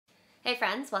Hey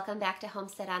friends, welcome back to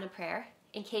Homestead on a Prayer.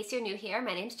 In case you're new here,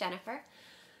 my name's Jennifer.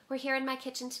 We're here in my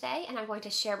kitchen today and I'm going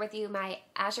to share with you my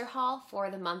Azure haul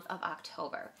for the month of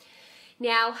October.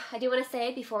 Now, I do want to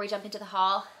say before we jump into the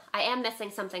haul, I am missing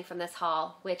something from this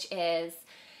haul, which is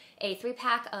a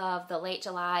 3-pack of the late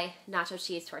July nacho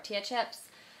cheese tortilla chips.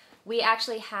 We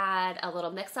actually had a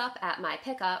little mix-up at my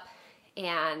pickup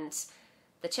and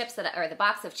the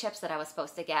box of chips that I was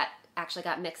supposed to get actually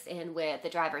got mixed in with the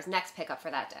driver's next pickup for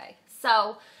that day.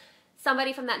 So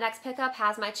somebody from that next pickup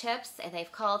has my chips and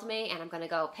they've called me and I'm going to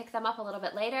go pick them up a little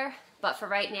bit later. But for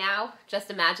right now, just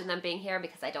imagine them being here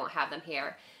because I don't have them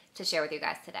here to share with you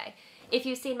guys today. If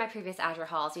you've seen my previous Azure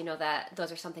hauls, you know that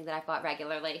those are something that I've bought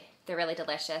regularly. They're really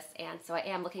delicious, and so I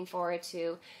am looking forward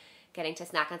to getting to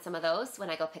snack on some of those when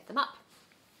I go pick them up.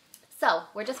 So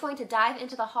we're just going to dive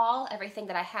into the haul, everything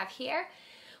that I have here.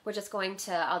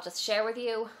 I'll just share with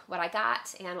you what I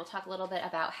got, and we'll talk a little bit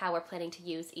about how we're planning to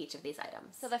use each of these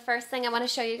items. So the first thing I want to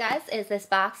show you guys is this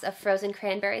box of frozen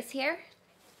cranberries here.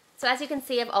 So as you can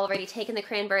see, I've already taken the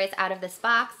cranberries out of this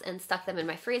box and stuck them in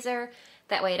my freezer.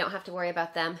 That way I don't have to worry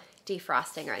about them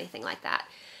defrosting or anything like that.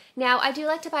 Now, I do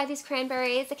like to buy these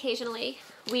cranberries occasionally.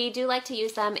 We do like to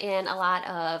use them in a lot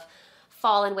of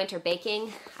fall and winter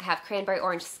baking. I have cranberry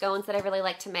orange scones that I really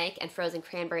like to make, and frozen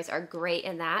cranberries are great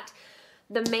in that.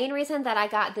 The main reason that I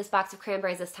got this box of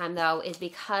cranberries this time, though, is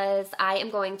because I am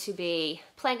going to be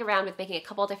playing around with making a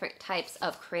couple different types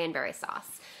of cranberry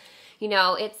sauce. You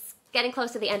know, it's getting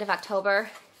close to the end of October.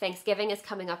 Thanksgiving is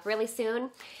coming up really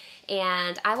soon,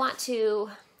 and I want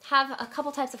to have a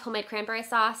couple types of homemade cranberry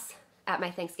sauce at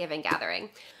my Thanksgiving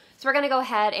gathering. So we're going to go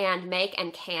ahead and make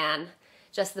and can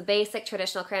just the basic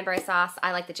traditional cranberry sauce.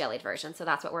 I like the jellied version, so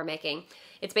that's what we're making.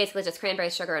 It's basically just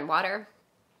cranberries, sugar, and water.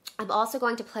 I'm also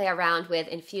going to play around with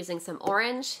infusing some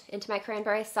orange into my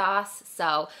cranberry sauce,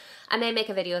 so I may make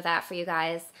a video of that for you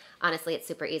guys. Honestly, it's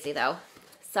super easy though.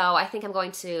 So I think I'm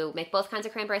going to make both kinds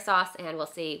of cranberry sauce and we'll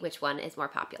see which one is more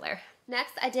popular.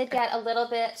 Next, I did get a little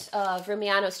bit of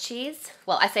Rumiano's cheese.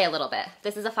 Well, I say a little bit.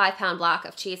 This is a 5-pound block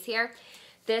of cheese here.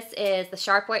 This is the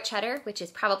sharp white cheddar, which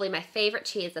is probably my favorite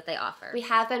cheese that they offer. We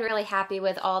have been really happy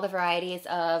with all the varieties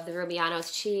of the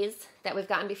Rumiano's cheese that we've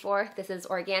gotten before. This is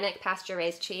organic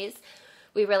pasture-raised cheese.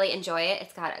 We really enjoy it.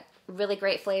 It's got a really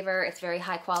great flavor. It's very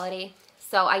high quality.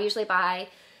 So I usually buy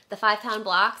the 5-pound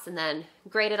blocks and then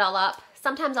grate it all up.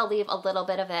 Sometimes I'll leave a little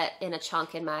bit of it in a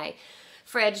chunk in my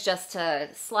fridge just to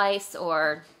slice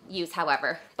or use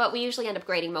however. But we usually end up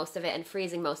grating most of it and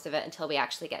freezing most of it until we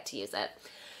actually get to use it.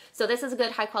 So this is a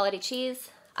good high quality cheese.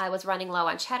 I was running low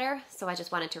on cheddar, so I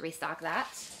just wanted to restock that.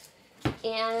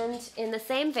 And in the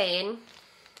same vein,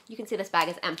 you can see this bag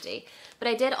is empty, but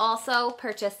I did also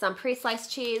purchase some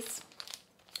pre-sliced cheese.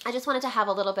 I just wanted to have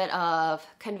a little bit of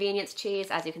convenience cheese.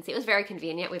 As you can see, it was very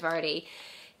convenient. We've already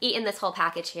eaten this whole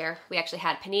package here. We actually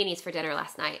had paninis for dinner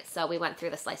last night, so we went through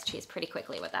the sliced cheese pretty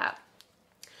quickly with that.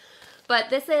 But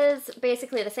this is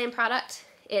basically the same product.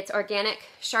 It's organic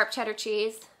sharp cheddar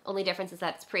cheese. Only difference is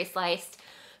that it's pre-sliced.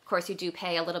 Of course, you do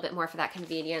pay a little bit more for that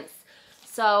convenience.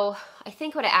 So I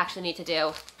think what I actually need to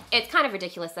do, it's kind of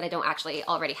ridiculous that I don't actually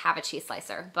already have a cheese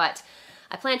slicer, but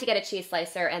I plan to get a cheese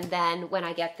slicer, and then when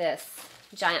I get this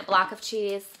giant block of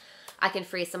cheese, I can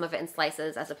freeze some of it in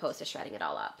slices as opposed to shredding it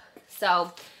all up.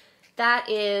 So that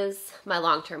is my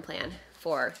long-term plan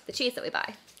for the cheese that we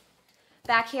buy.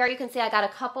 Back here you can see I got a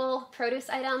couple produce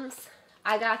items.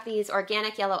 I got these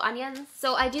organic yellow onions.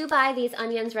 So I do buy these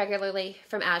onions regularly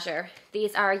from Azure.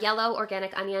 These are yellow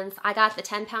organic onions. I got the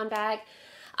 10-pound bag.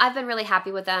 I've been really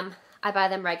happy with them. I buy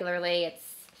them regularly.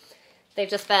 They've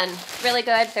just been really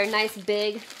good. They're nice,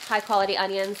 big, high-quality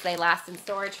onions. They last in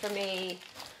storage for me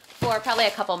for probably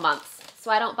a couple months.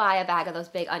 So I don't buy a bag of those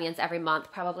big onions every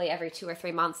month. Probably every 2 or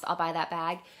 3 months I'll buy that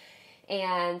bag.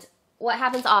 And what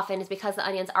happens often is because the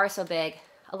onions are so big,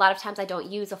 a lot of times I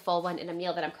don't use a full one in a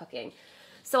meal that I'm cooking.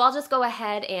 So I'll just go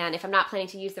ahead and if I'm not planning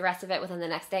to use the rest of it within the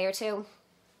next day or two,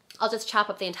 I'll just chop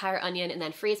up the entire onion and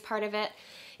then freeze part of it.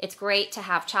 It's great to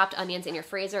have chopped onions in your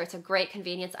freezer. It's a great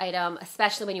convenience item,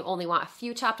 especially when you only want a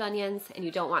few chopped onions and you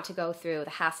don't want to go through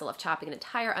the hassle of chopping an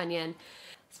entire onion,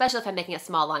 especially if I'm making a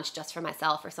small lunch just for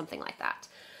myself or something like that.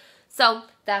 So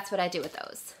that's what I do with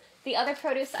those. The other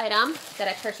produce item that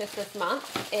I purchased this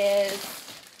month is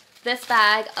this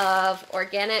bag of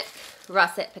organic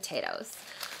russet potatoes.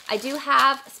 I do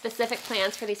have specific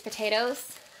plans for these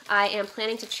potatoes. I am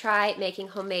planning to try making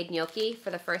homemade gnocchi for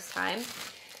the first time.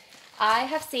 I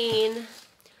have seen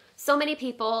so many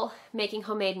people making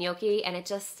homemade gnocchi and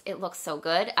it looks so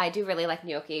good. I do really like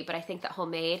gnocchi, but I think that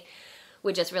homemade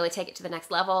would just really take it to the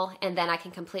next level, and then I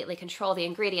can completely control the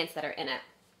ingredients that are in it.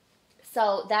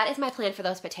 So that is my plan for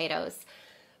those potatoes.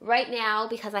 Right now,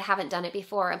 because I haven't done it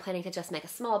before, I'm planning to just make a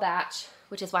small batch,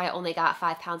 which is why I only got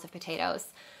 5 pounds of potatoes.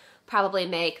 Probably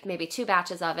make maybe 2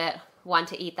 batches of it, one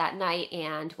to eat that night,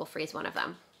 and we'll freeze one of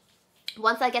them.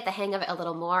 Once I get the hang of it a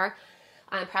little more,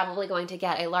 I'm probably going to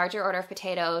get a larger order of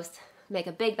potatoes, make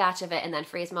a big batch of it, and then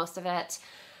freeze most of it.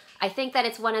 I think that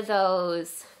it's one of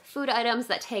those food items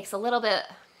that takes a little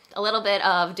bit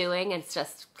of doing, and it's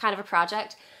just kind of a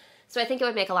project. So I think it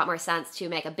would make a lot more sense to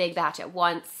make a big batch at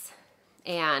once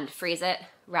and freeze it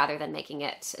rather than making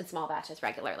it in small batches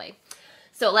regularly.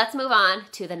 So let's move on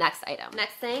to the next item.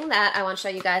 Next thing that I want to show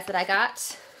you guys that I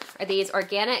got are these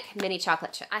organic mini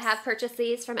chocolate chips. I have purchased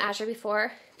these from Azure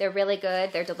before. They're really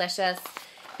good. They're delicious.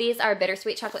 These are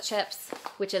bittersweet chocolate chips,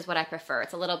 which is what I prefer.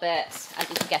 It's a little bit, as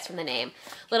you can guess from the name,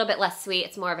 a little bit less sweet.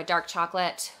 It's more of a dark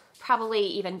chocolate, probably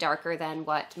even darker than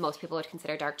what most people would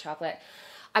consider dark chocolate.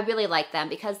 I really like them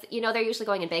because, you know, they're usually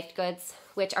going in baked goods,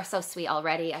 which are so sweet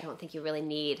already. I don't think you really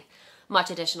need much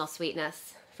additional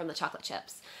sweetness from the chocolate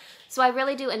chips. So I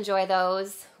really do enjoy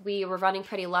those. We were running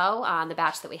pretty low on the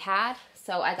batch that we had,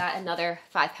 so I got another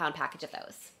 5-pound package of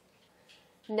those.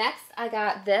 Next, I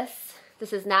got this.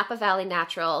 This is Napa Valley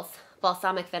Naturals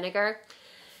balsamic vinegar.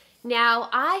 Now,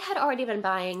 I had already been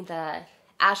buying the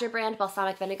Azure brand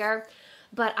balsamic vinegar,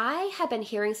 but I have been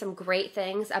hearing some great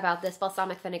things about this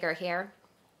balsamic vinegar here.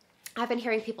 I've been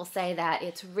hearing people say that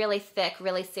it's really thick,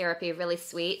 really syrupy, really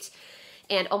sweet,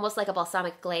 and almost like a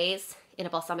balsamic glaze in a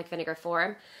balsamic vinegar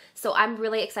form. So I'm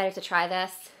really excited to try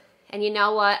this. And you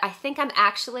know what? I think I'm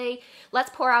actually, let's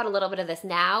pour out a little bit of this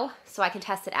now so I can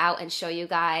test it out and show you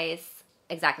guys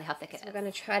exactly how thick it is. We're going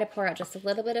to try to pour out just a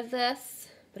little bit of this,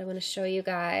 but I want to show you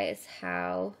guys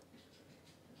how,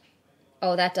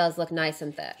 oh, that does look nice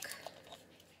and thick.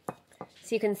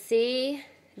 So you can see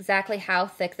exactly how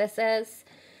thick this is.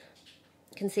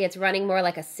 You can see it's running more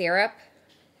like a syrup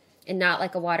and not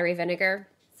like a watery vinegar.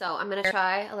 So I'm going to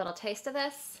try a little taste of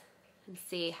this and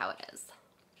see how it is.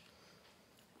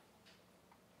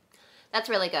 That's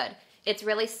really good. It's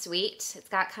really sweet. It's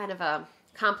got kind of a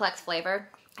complex flavor.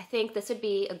 I think this would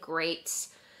be great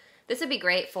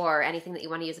for anything that you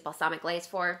want to use a balsamic glaze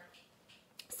for.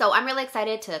 So I'm really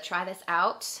excited to try this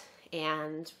out,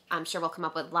 and I'm sure we'll come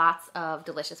up with lots of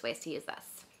delicious ways to use this.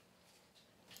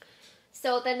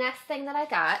 So the next thing that I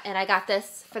got, and I got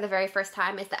this for the very first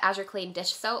time, is the Azure Clean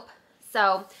dish soap.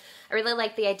 So I really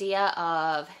like the idea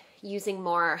of using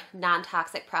more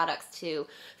non-toxic products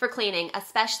for cleaning,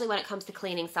 especially when it comes to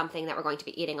cleaning something that we're going to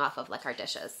be eating off of, like our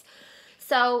dishes.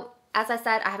 So as I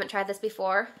said, I haven't tried this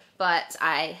before, but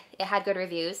it had good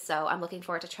reviews, so I'm looking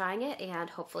forward to trying it,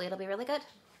 and hopefully it'll be really good.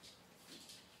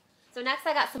 So next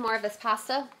I got some more of this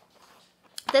pasta.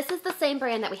 This is the same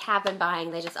brand that we have been buying.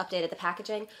 They just updated the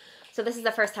packaging. So this is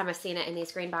the first time I've seen it in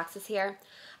these green boxes here.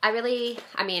 I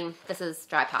mean, this is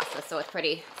dry pasta, so it's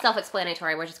pretty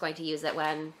self-explanatory. We're just going to use it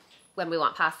when we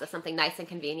want pasta, something nice and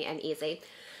convenient and easy.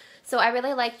 So I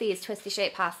really like these twisty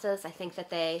shape pastas. I think that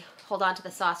they hold on to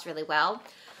the sauce really well,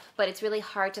 but it's really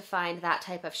hard to find that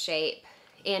type of shape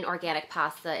in organic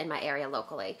pasta in my area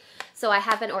locally. So I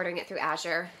have been ordering it through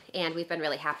Azure, and we've been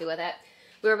really happy with it.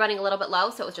 We were running a little bit low,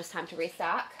 so it was just time to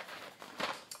restock.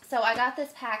 So I got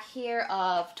this pack here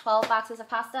of 12 boxes of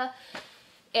pasta.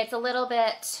 It's a little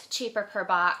bit cheaper per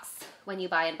box when you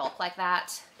buy in bulk like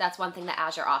that. That's one thing that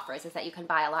Azure offers, is that you can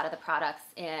buy a lot of the products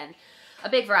in a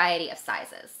big variety of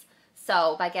sizes.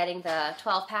 So by getting the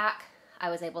 12 pack, I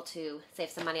was able to save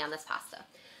some money on this pasta.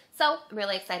 So I'm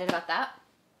really excited about that.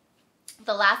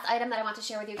 The last item that I want to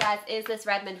share with you guys is this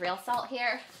Redmond real salt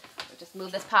here. I'll just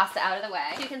move this pasta out of the way.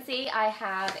 As you can see, I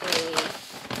have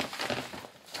a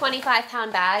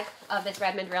 25-pound bag of this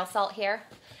Redmond real salt here.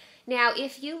 Now,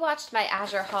 if you watched my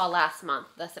Azure haul last month,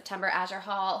 the September Azure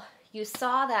haul, you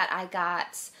saw that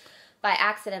by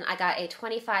accident, I got a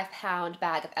 25-pound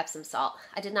bag of Epsom salt.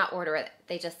 I did not order it.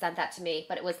 They just sent that to me,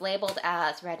 but it was labeled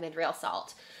as Redmond real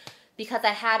salt. Because I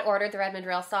had ordered the Redmond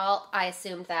real salt, I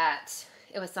assumed that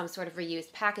it was some sort of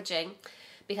reused packaging,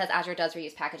 because Azure does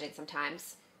reuse packaging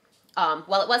sometimes.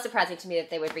 Well, it was surprising to me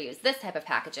that they would reuse this type of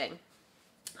packaging.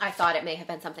 I thought it may have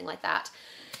been something like that.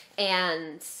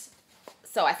 And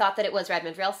so I thought that it was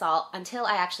Redmond real salt until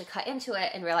I actually cut into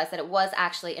it and realized that it was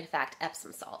actually, in fact,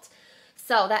 Epsom salt.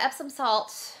 So that Epsom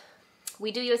salt,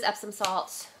 we do use Epsom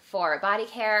salt for body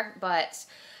care, but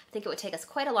I think it would take us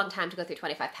quite a long time to go through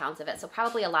 25 pounds of it. So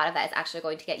probably a lot of that is actually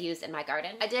going to get used in my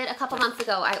garden. I did a couple months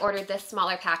ago, I ordered this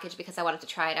smaller package because I wanted to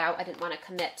try it out. I didn't want to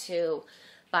commit to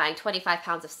buying 25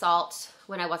 pounds of salt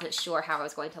when I wasn't sure how I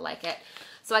was going to like it.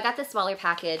 So I got this smaller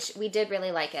package. We did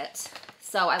really like it.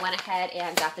 So I went ahead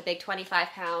and got the big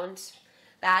 25-pound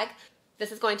bag.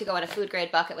 This is going to go in a food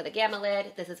grade bucket with a gamma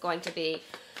lid. This is going to be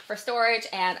for storage,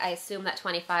 and I assume that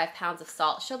 25 pounds of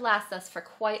salt should last us for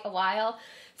quite a while.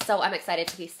 So I'm excited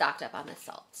to be stocked up on this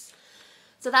salt.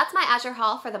 So that's my Azure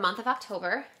haul for the month of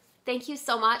October. Thank you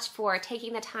so much for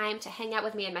taking the time to hang out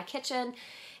with me in my kitchen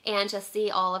and just see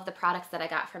all of the products that I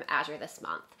got from Azure this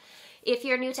month. If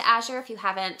you're new to Azure, if you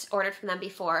haven't ordered from them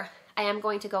before, I am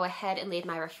going to go ahead and leave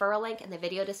my referral link in the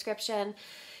video description.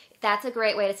 That's a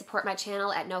great way to support my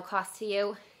channel at no cost to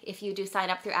you. If you do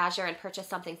sign up through Azure and purchase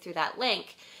something through that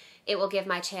link, it will give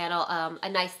my channel a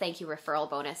nice thank you referral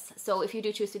bonus. So if you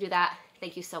do choose to do that,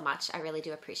 thank you so much. I really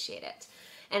do appreciate it.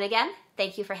 And again,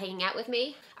 thank you for hanging out with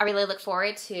me. I really look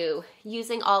forward to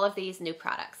using all of these new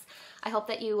products. I hope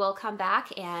that you will come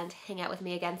back and hang out with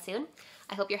me again soon.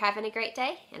 I hope you're having a great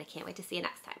day, and I can't wait to see you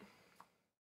next time.